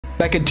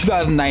back in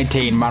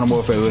 2019, Modern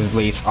Warfare was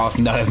released,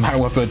 also known as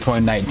Modern Warfare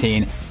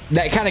 2019.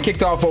 That kind of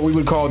kicked off what we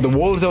would call the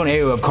Warzone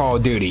era of Call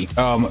of Duty.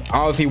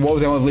 Obviously,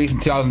 Warzone was released in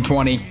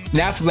 2020, and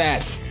after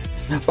that,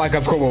 Black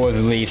Ops Cold War was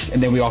released,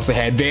 and then we also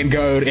had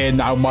Vanguard and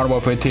Modern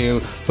Warfare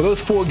 2. So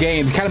those 4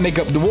 games kind of make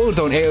up the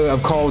Warzone era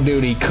of Call of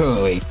Duty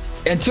currently.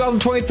 In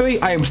 2023,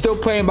 I am still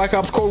playing Black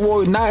Ops Cold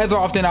War, not as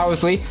often,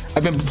 obviously.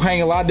 I've been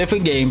playing a lot of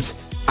different games.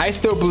 I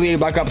still believe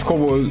Black Ops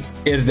Cold War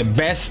is the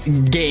best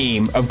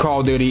game of Call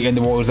of Duty in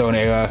the Warzone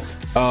era.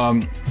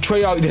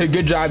 Treyarch did a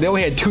good job. They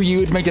only had 2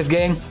 years to make this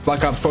game.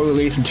 Black Ops 4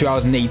 released in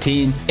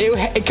 2018.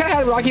 It kind of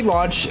had a rocky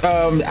launch.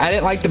 I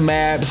didn't like the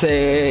maps.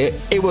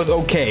 It was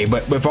okay,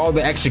 but with all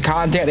the extra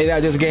content they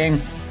had in this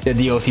game, the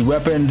DLC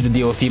weapons,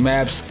 the DLC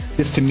maps,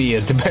 this to me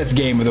is the best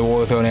game of the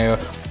Warzone era.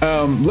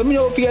 Let me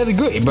know if you guys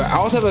agree. But I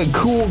also have a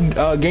cool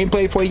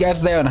gameplay for you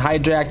guys there on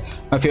Hijacked,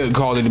 my favorite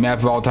Call of Duty map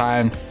of all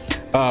time.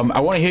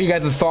 I want to hear you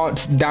guys'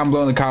 thoughts down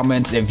below in the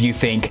comments if you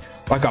think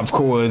Black Ops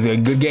Cold War is a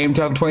good game in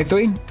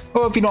 2023,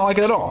 or if you don't like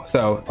it at all.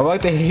 So I would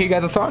like to hear you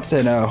guys' thoughts,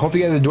 and hope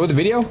you guys enjoyed the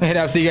video, and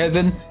I'll see you guys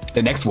in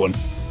the next one.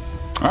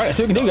 All right,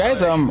 so we can do,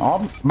 guys.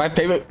 My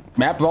favorite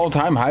map of all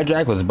time,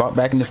 Hijack, was brought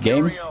back in this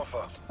game.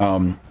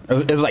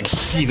 It was like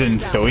season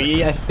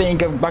 3, I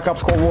think, of Black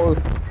Ops Cold War.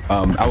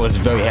 I was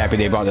very happy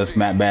they brought this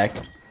map back.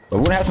 But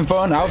we're gonna have some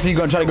fun. Obviously, you're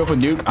gonna try to go for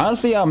nuke.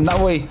 Honestly, I'm not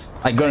really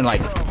like gonna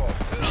like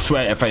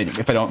sweat if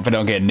I don't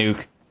get a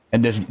nuke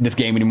in this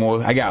game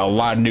anymore. I got a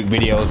lot of nuke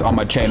videos on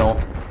my channel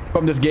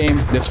from this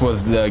game. This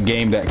was the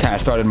game that kind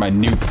of started my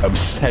nuke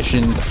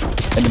obsession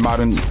in the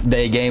modern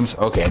day games.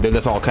 Okay,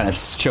 that's all kind of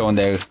showing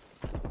there.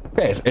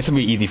 Okay, it's gonna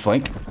be easy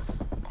flank.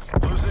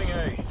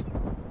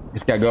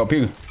 Just gotta go up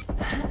here.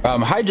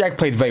 Hijack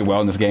plays very well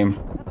in this game,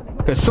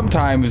 because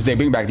sometimes they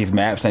bring back these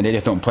maps and they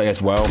just don't play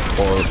as well,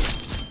 or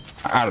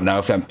I don't know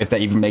if that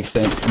even makes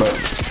sense. But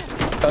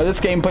this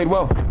game played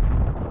well.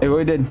 It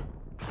really did.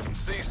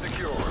 C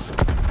secure.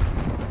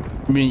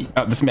 I mean,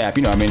 this map,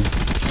 you know what I mean.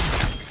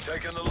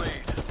 Taking the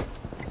lead.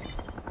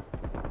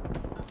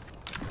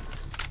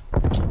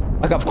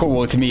 Black Ops Cold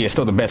War to me is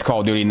still the best Call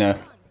of Duty in the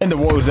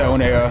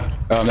Warzone era.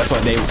 That's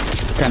what they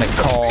kind of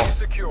call.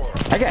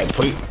 I got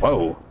pretty.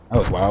 Whoa, that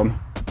was wild.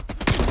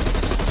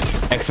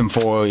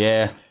 XM4,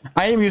 yeah.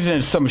 I am using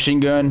a submachine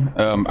gun.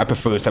 I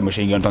prefer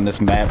submachine guns on this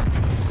map.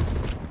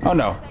 Oh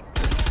no.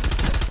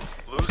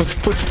 For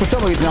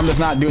some reason, I'm just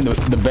not doing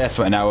the best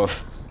right now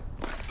with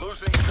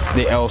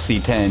the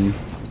LC-10.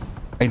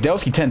 Like, the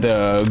LC-10's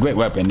a great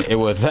weapon. It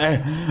was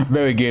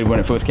very good when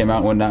it first came out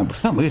and whatnot. But for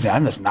some reason,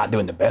 I'm just not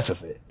doing the best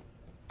with it.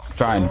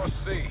 Trying.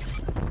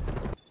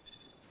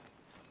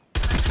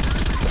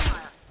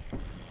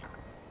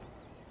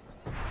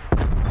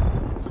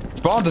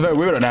 Spawns are very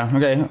weird right now.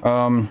 Okay.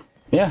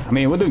 Yeah. I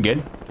mean, we're doing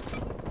good.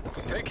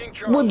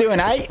 We're doing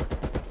alright.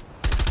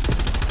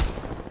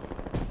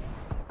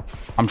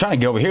 I'm trying to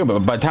get over here, but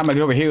by the time I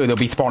get over here, they'll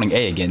be spawning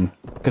A again,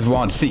 because we're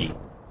on C.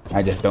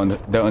 I just don't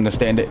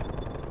understand it.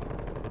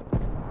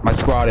 My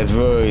squad is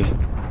really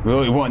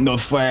wanting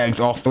those flags,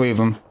 all 3 of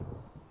them.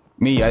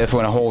 Me, I just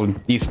want to hold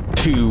these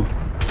 2. You know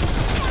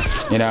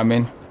what I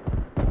mean?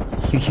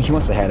 He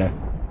wants to head her.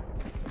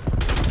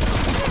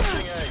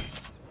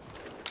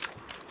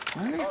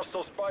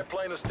 Hostile spy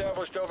plane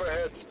established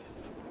overhead.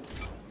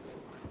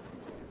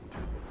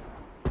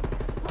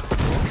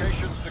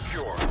 Location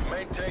secure.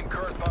 Maintain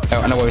current posture.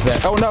 Oh, I know where he's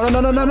at. Oh no!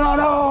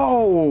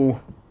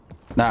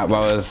 Not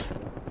what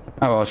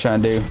I was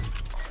trying to do.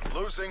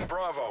 Losing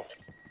Bravo.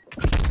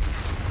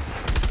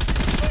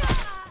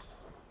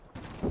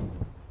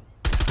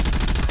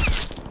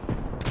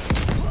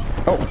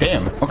 Oh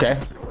damn! Okay.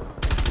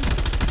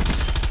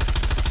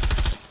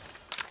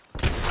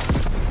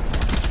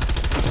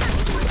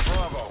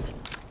 Bravo.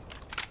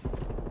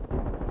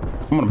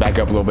 I'm gonna back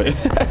up a little bit.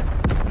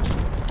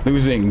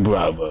 Losing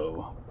Bravo.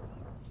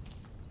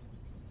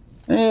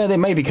 Yeah, they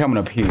may be coming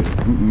up here.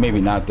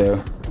 Maybe not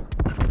though.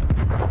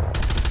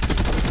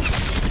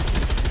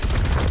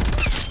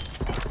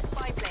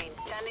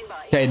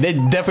 Okay, they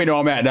definitely know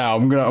I'm at now.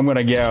 I'm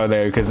gonna get out of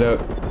there because they're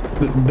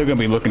gonna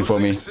be looking for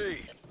me.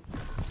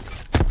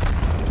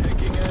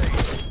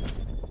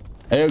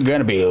 They're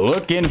gonna be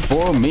looking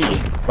for me.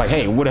 Like,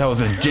 hey, where the hell is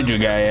this ginger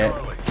guy at?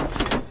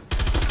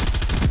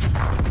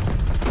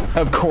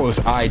 Of course,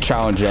 I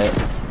challenge that.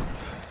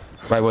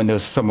 Right when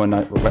there's someone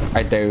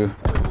right there.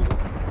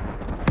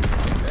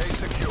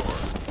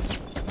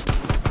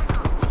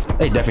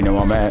 They definitely know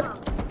where I'm at.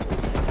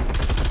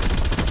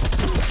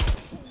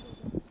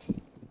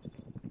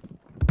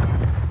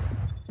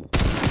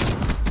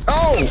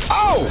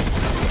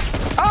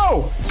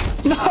 Oh!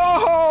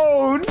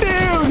 No,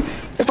 dude!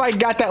 If I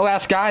got that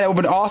last guy, that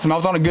would've been awesome. I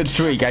was on a good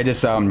streak. I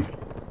just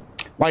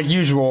like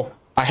usual,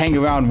 I hang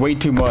around way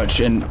too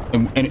much in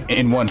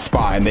one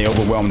spot, and they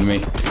overwhelmed me.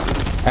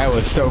 That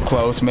was so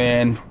close,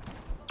 man.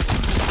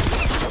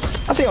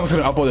 I think I'm just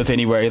gonna upload this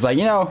anyway. It's like,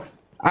 you know,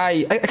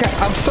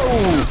 I'm so,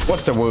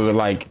 what's the word,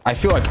 like, I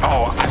feel like,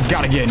 oh, I've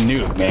got to get a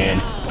nuke,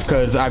 man,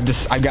 because I've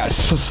got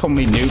so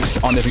many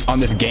nukes on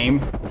this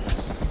game,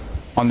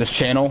 on this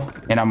channel,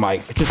 and I'm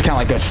like, it's just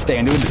kind of like a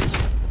standard.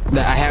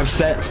 that I have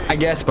set, I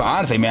guess. But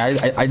honestly, man,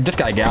 I just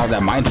gotta get out of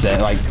that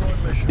mindset. Like,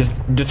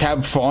 just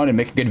have fun and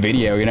make a good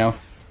video, you know.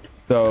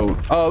 So,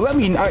 let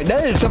me.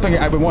 That is something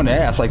I've been wanting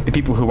to ask, like the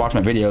people who watch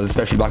my videos,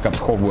 especially Black Ops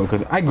Cold War,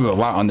 because I grew a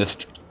lot on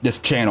this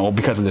channel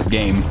because of this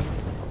game.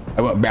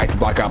 I went back to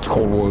Black Ops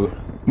Cold War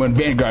when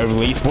Vanguard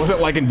released. Wasn't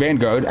liking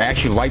Vanguard. I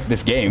actually liked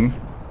this game.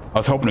 I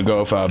was hoping to go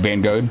with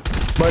Vanguard.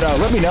 But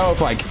let me know if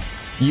like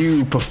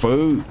you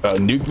prefer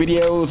nuke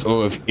videos,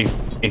 or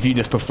if you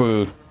just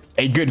prefer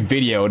a good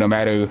video, no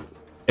matter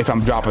if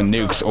I'm dropping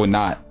nukes or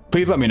not.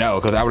 Please let me know,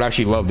 because I would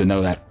actually love to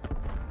know that.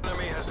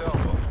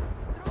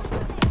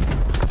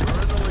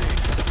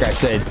 Like I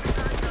said,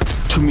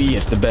 to me,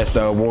 it's the best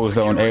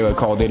Warzone era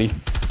Call of Duty.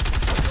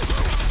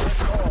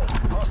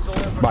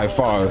 By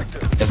far.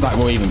 It's not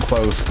really even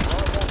close.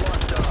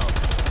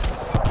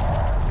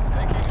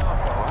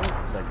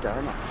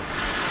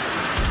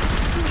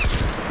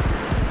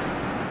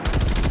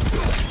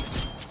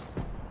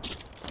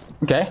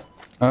 Okay.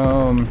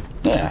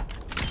 Yeah.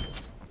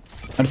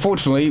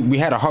 Unfortunately, we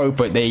had a hope,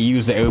 but they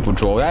used the air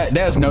patrol.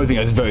 That's another thing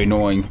that's very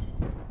annoying.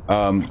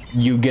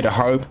 You get a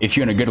hope if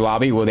you're in a good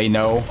lobby where they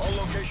know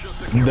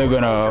they're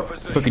gonna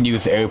freaking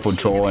use the air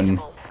patrol,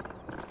 and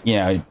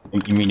yeah, I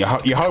mean your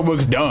hard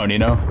work's done, you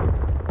know.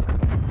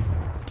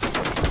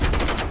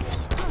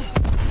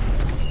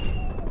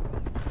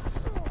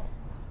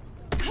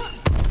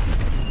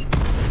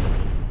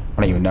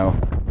 I don't even know.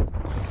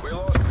 We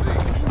lost C.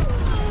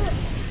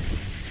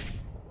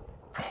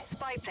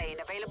 Spy plane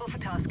available for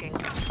tasking.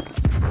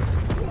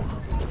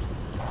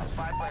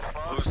 Spy plane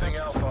above. Losing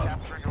Alpha.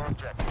 Capture your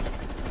objective.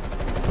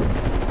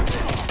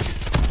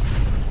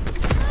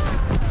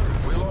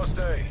 We lost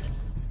A.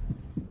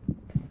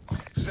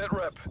 Set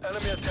rep.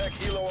 Enemy attack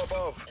helo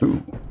above.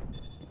 Ooh.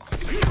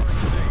 Securing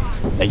C.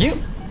 Thank you.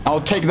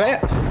 I'll take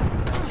that.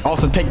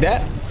 Also take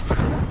that.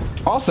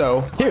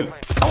 Also, here.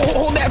 Oh,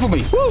 hold that for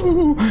me.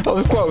 Woo! That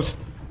was close.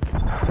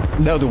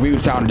 That was a weird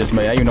sound just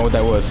made. I didn't even know what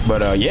that was,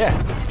 but yeah.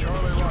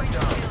 Charlie locked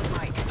down.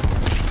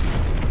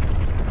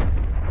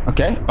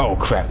 Okay. Oh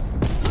crap.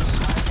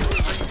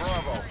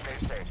 Bravo. Stay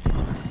safe.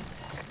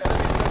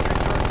 Enemy sentry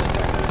turret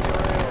detected in your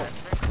AO.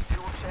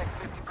 Fuel check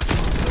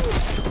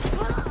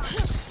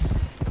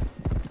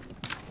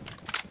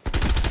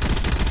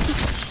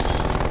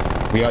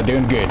 50%. We are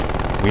doing good.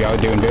 We are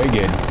doing very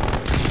good.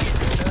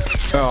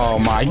 Oh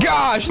my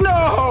gosh,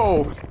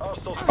 no!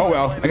 Oh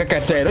well, like I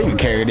said, I don't even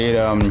care, dude.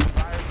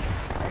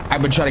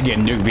 I've been trying to get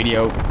a nuke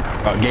video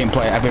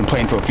gameplay. I've been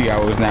playing for a few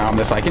hours now. I'm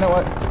just like, you know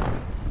what,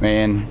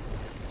 man?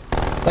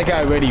 Like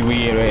I already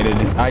reiterated,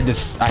 I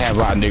have a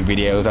lot of nuke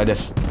videos. I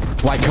just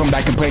like coming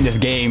back and playing this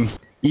game.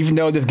 Even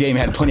though this game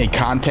had plenty of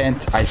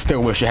content, I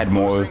still wish it had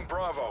more.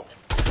 Bravo.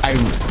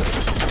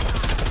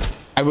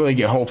 I really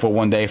get hopeful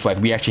one day if like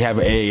we actually have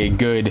a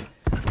good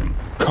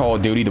Call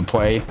of Duty to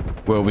play,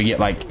 where we get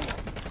like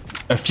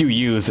a few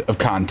years of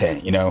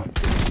content, you know.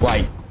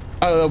 Like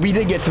we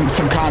did get some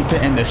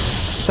content in the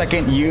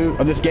second year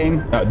of this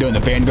game, during the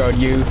Vanguard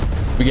year.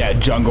 We got a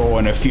jungle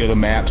and a few other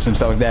maps and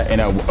stuff like that,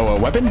 and a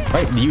weapon,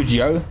 right? The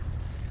UGO.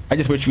 I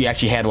just wish we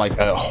actually had like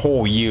a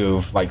whole year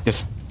of like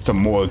just some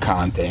more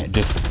content,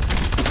 just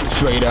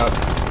straight up.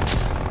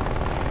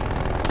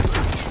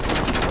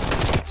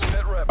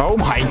 Oh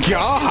my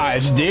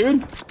gosh,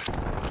 dude!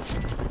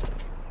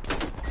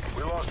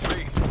 We lost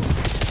B.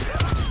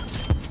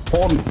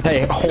 Hold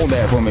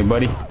that for me,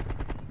 buddy.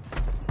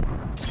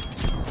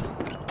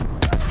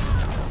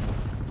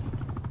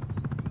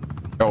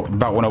 Oh,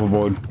 about went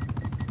overboard.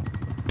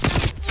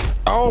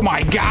 Oh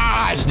my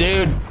gosh,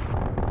 dude!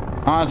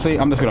 Honestly,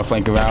 I'm just gonna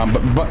flank around,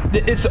 but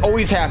it's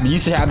always happened. It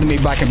used to happen to me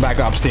back in Black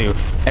Ops 2.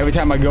 Every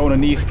time I go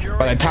underneath,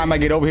 by the time I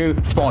get over here,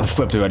 spawn is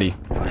flipped already.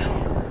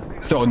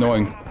 So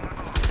annoying.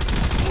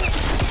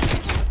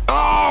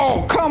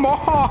 Oh, come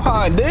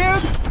on, dude!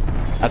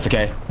 That's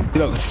okay.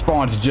 Look,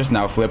 spawn's just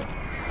now flipped.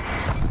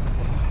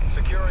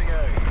 Securing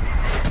A.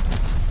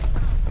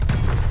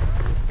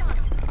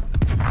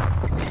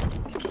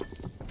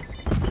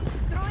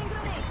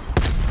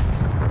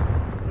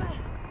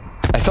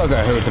 I felt like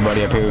I heard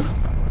somebody up here.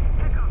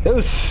 There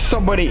was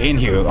somebody in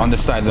here on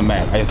this side of the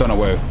map. I just don't know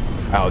where.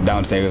 Oh,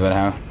 downstairs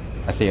now.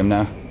 I see him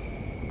now.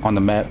 On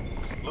the map.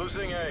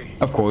 Losing A.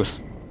 Of course.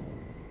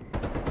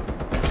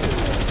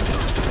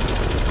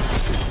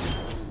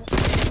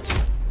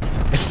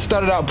 It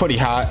started out pretty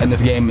hot in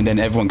this game, and then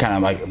everyone kind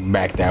of like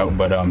backed out.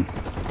 But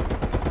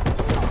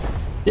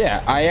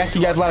yeah, I asked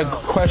you guys a lot of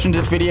questions in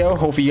this video.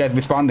 Hopefully you guys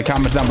respond in the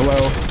comments down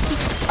below.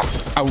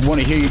 I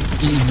want to hear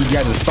you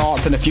guys'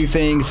 thoughts on a few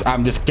things.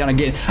 I'm kind of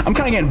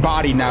getting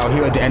bodied now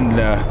here at the end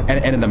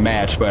of the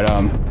match, but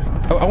I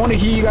want to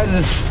hear you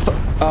guys'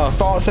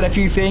 thoughts on a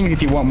few things.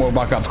 If you want more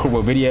Black Ops Cold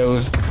War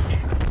videos,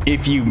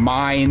 if you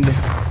mind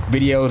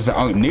videos that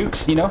aren't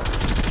nukes, you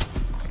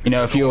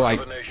know, if you're like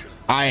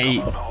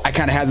I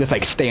kind of have this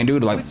like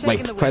standard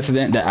like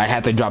precedent that I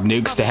have to drop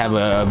nukes to have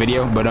a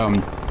video, but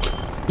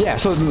yeah,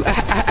 so I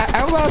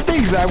have a lot of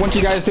things that I want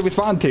you guys to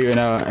respond to, and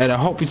I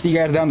hope to see you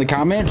guys down in the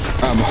comments.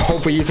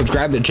 Hopefully you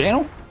subscribe to the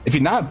channel. If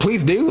you're not,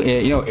 please do.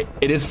 You know,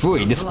 it is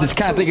free. Just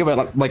kind of think of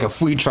it like a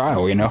free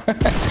trial, you know.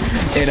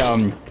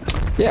 And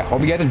yeah,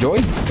 hope you guys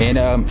enjoyed, and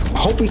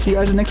hopefully see you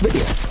guys in the next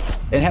video.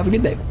 And have a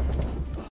good day.